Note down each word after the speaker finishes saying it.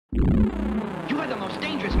You are the most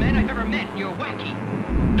dangerous man I've ever met, and you're wacky.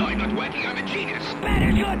 No, I'm not wacky, I'm a genius.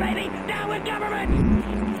 Better do it, baby! Down with government!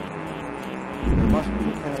 There must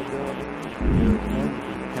be accountability. There is going to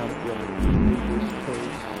be accountability in this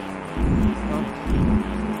case.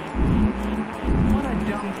 What a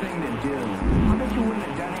dumb thing to do. I bet you wouldn't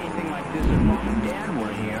have done anything like this if Mom and Dad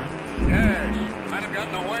were here. Yes, I'd have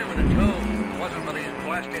gotten away with it too. It wasn't for these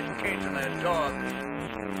blasted kids and their dogs.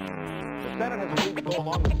 The Senate has agreed to go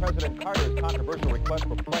along with President Carter's controversial request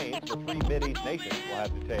for planes for 3 Mideast nations. We'll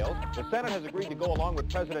have details. The Senate has agreed to go along with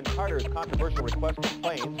President Carter's controversial request for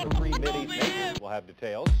planes for 3 Mideast nations. We'll have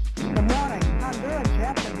details. Good morning. Honduras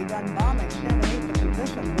jets have begun bombing Sandinista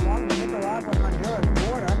positions along the Nicaragua-Honduras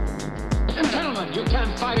border. Gentlemen, you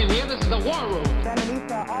can't fight in here. This is the war room.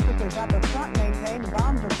 Sandinista officers at the front maintain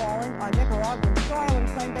bombs are falling on Nicaraguan soil and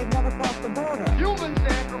claim they've never crossed the border. Human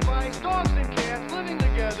sacrifice, dogs and cats living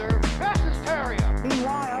together, mass hysteria.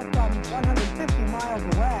 Meanwhile, some 150 miles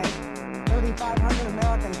away, 3,500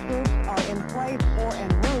 American troops are in place or en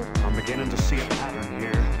route. I'm beginning to see a pattern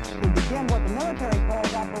here. To begin what the military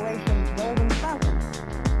calls Operation Golden Falcon.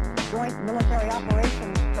 Joint military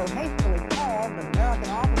operation so hastily called that American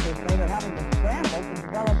officers say they're having to scramble to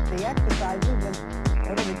develop the exercises in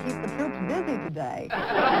order to keep the